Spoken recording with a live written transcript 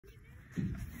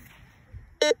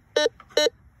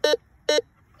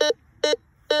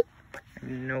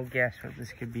No guess what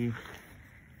this could be,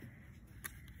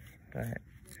 but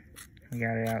we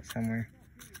got it out somewhere.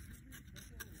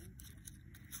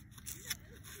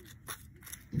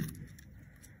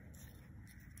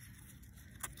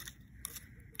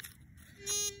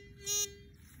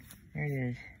 There it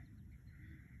is.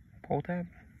 Pull tab?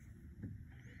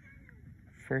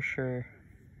 For sure.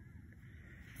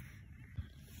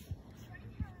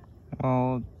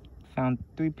 Well, found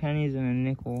 3 pennies and a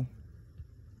nickel.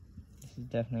 This is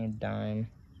definitely a dime.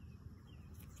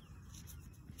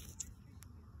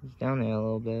 It's down there a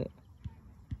little bit.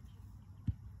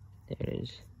 There it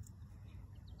is.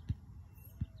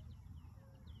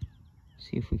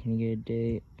 See if we can get a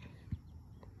date.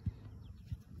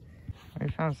 I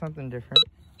found something different.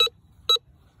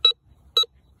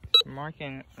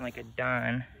 Marking like a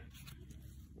dime,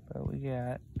 but we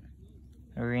got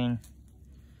a ring,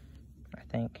 I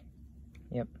think.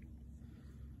 Yep.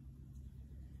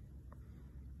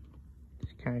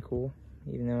 It's kind of cool,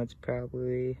 even though it's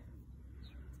probably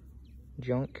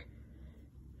junk.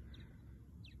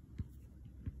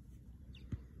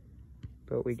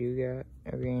 But we do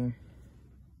got a ring.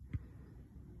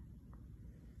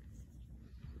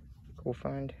 Cool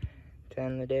find to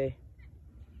end the day.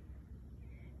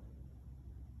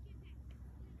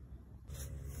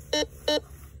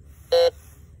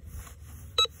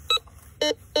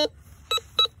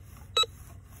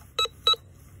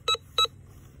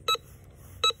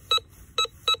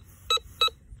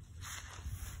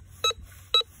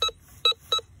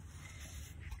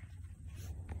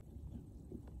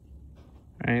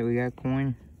 Alright, we got a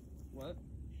coin. What?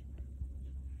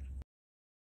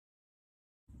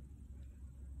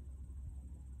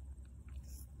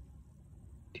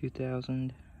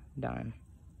 $2,000 dime.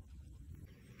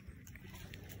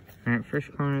 Alright,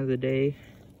 first coin of the day.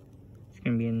 It's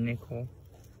gonna be a nickel.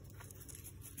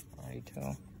 Already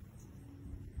tell.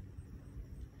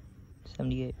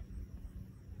 78.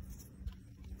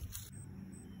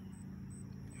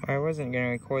 I wasn't gonna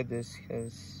record this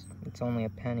because it's only a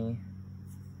penny.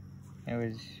 It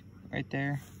was right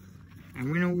there. I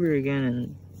went over again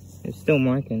and there's still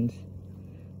markings.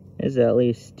 There's at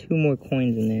least 2 more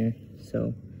coins in there.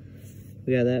 So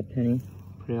we got that penny.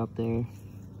 Put it up there.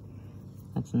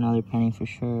 That's another penny for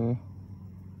sure.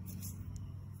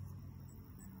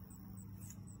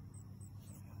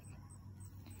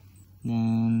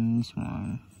 Then this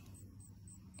one.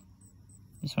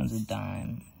 This one's a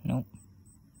dime. Nope.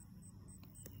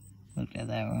 Looked at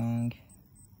that wrong.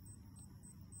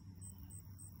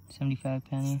 75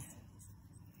 penny.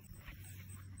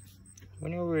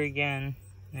 Went over again,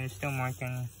 and it's still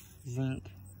marking zinc.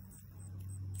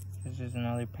 This is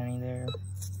another penny there.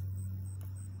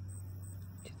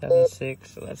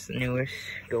 2006, so that's the newest.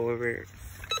 Go over it.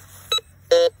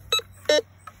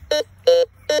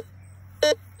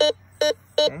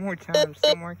 One more time,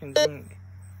 still marking zinc.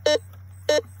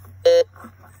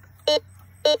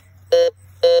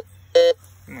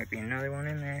 There might be another one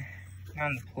in there. Not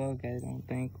on the plug, I don't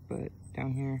think, but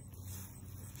down here.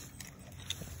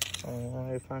 So I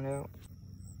wanted to find out.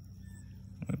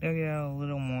 We dug it out a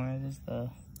little more. This is the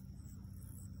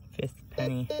 5th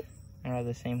penny out of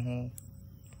the same hole.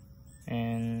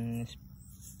 And this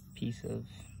piece of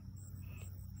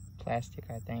plastic,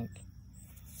 I think.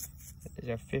 This is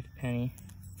our 5th penny.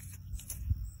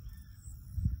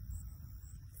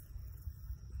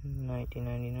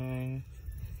 1999.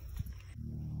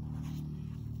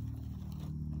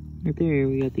 Right there,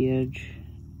 we got the edge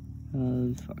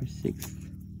of our 6th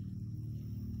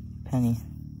penny.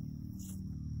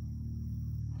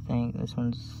 I think this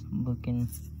one's looking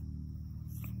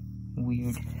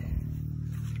weird.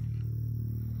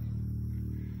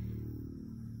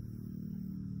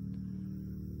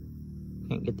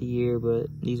 Can't get the year,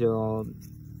 but these are all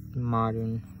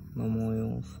modern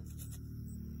memorials.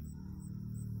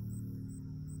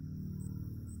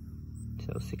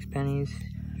 So 6 pennies.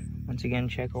 Once again,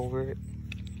 check over it.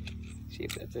 See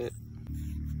if that's it.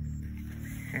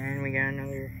 And we got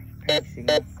another penny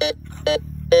signal.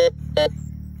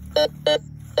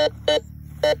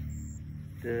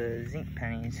 The zinc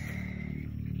pennies.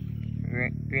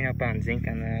 Green up on zinc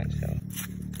on that, so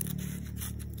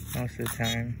most of the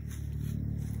time.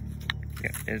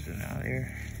 Yep, there's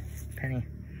another penny.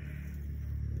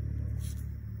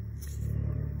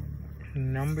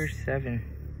 Number 7.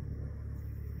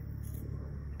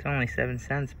 It's only 7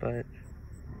 cents, but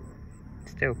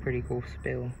it's still a pretty cool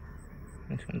spill.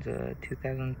 This one's a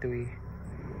 2003.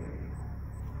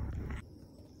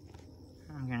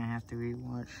 I'm gonna have to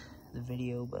rewatch the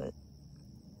video, but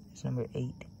it's number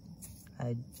 8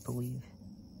 I believe.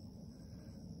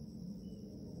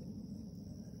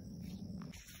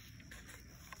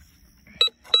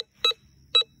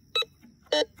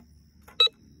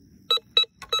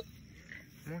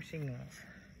 More signals.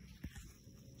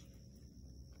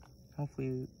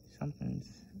 Hopefully something's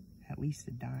at least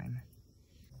a dime.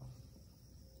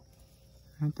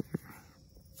 Right there.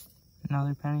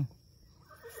 Another penny.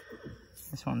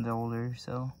 This one's older,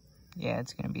 so yeah,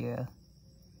 it's gonna be a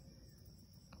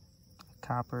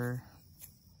copper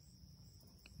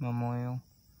memorial.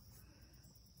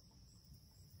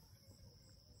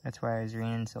 That's why I was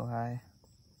reading so high.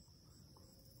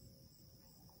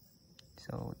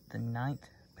 So the 9th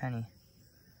penny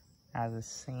out of the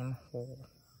same hole.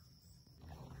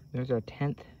 There's our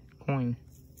 10th coin.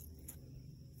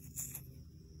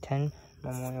 10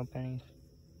 memorial pennies.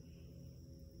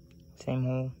 Same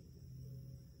hole.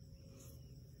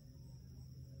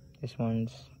 This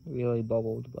one's really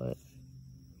bubbled, but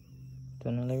it's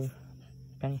another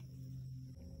penny.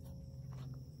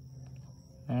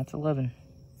 And that's 11.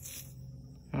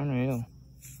 Unreal.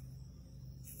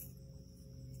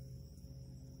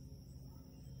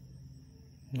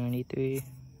 $93.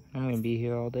 I'm gonna be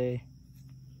here all day.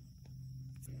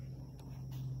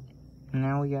 And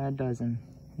now we got a dozen.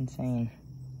 Insane.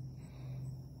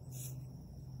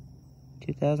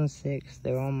 2006.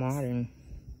 They're all modern.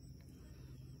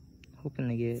 Hoping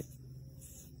to get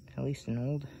at least an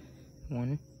old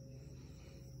one.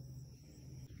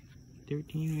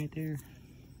 13 right there.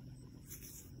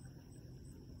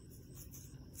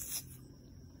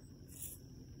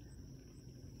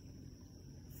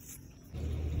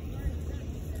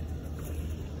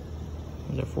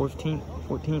 There's our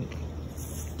 14th.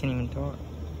 Can't even talk.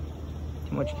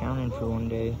 Too much counting for one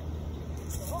day.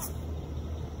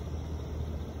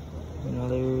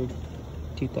 Another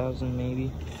 2,000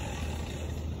 maybe.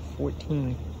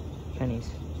 14 pennies.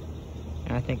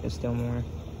 And I think there's still more.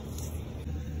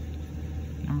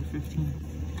 Number 15.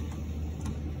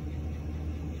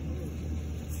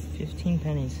 15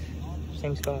 pennies.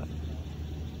 Same spot.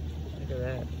 Look at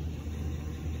that.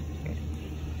 Okay.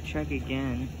 Check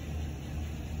again.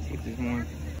 See if there's more.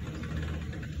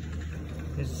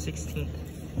 There's a 16th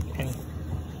penny.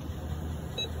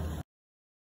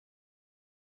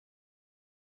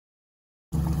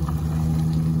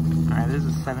 Alright, this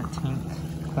is the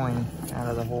 17th coin out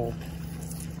of the hole.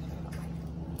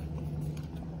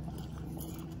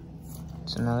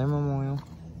 It's another memorial.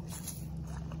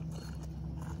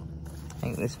 I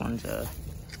think this one's a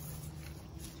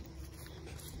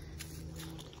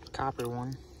copper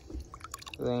one.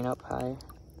 Rain up high.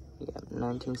 Yeah,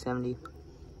 1970.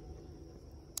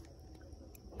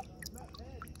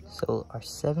 So our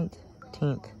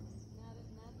 17th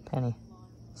penny.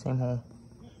 Same hole.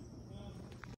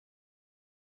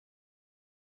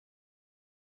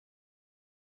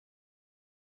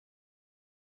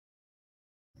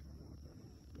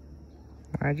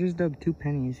 I just dug 2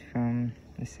 pennies from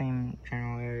the same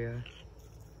general area.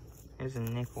 There's a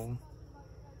nickel.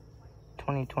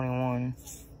 2021.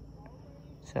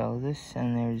 So this,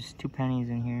 and there's 2 pennies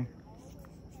in here.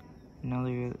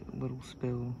 Another little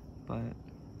spill, but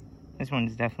this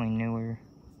one's definitely newer.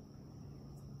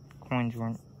 Coins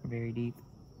weren't very deep.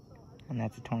 And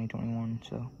that's a 2021,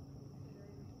 so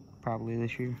probably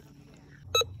this year.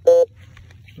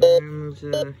 There moves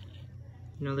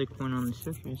another coin on the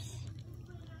surface.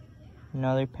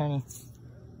 Another penny.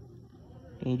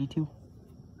 82.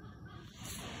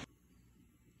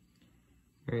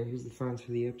 Alright, here's the funds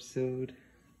for the episode.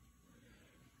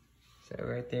 So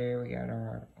right there we got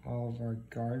all of our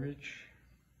garbage.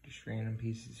 Just random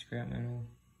pieces of scrap metal.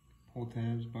 Pull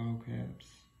tabs, bottle caps,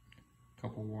 a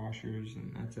couple washers,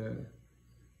 and that's a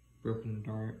broken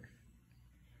dart.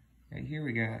 Right here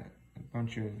we got a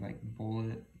bunch of like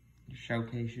bullet shell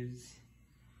cases.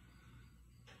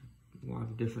 A lot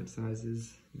of different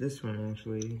sizes. This one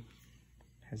actually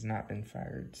has not been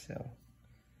fired, so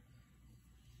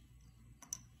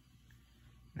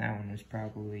that one was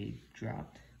probably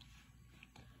dropped.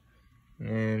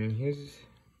 And here's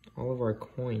all of our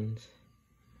coins.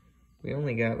 We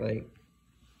only got like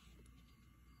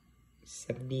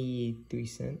 73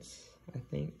 cents, I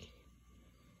think.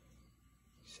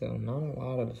 So not a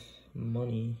lot of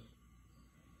money,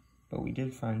 but we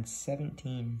did find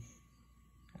 17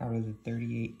 out of the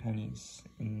 38 pennies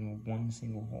in one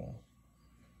single hole.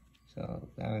 So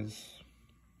that was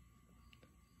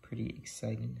pretty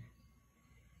exciting.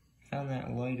 Found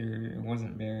that lighter, it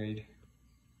wasn't buried,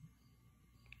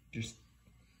 just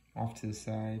off to the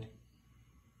side.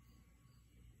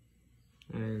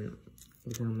 And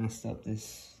look how messed up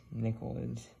this nickel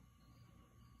is.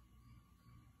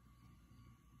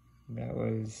 that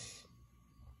was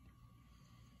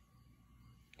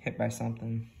hit by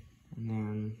something. And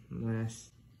then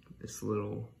last, this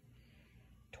little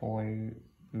toy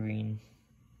green.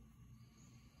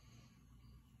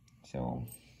 So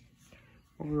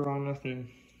overall, nothing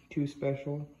too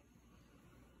special,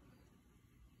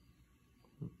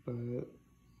 but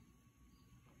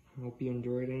I hope you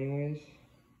enjoyed anyways.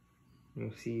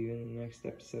 We'll see you in the next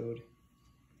episode.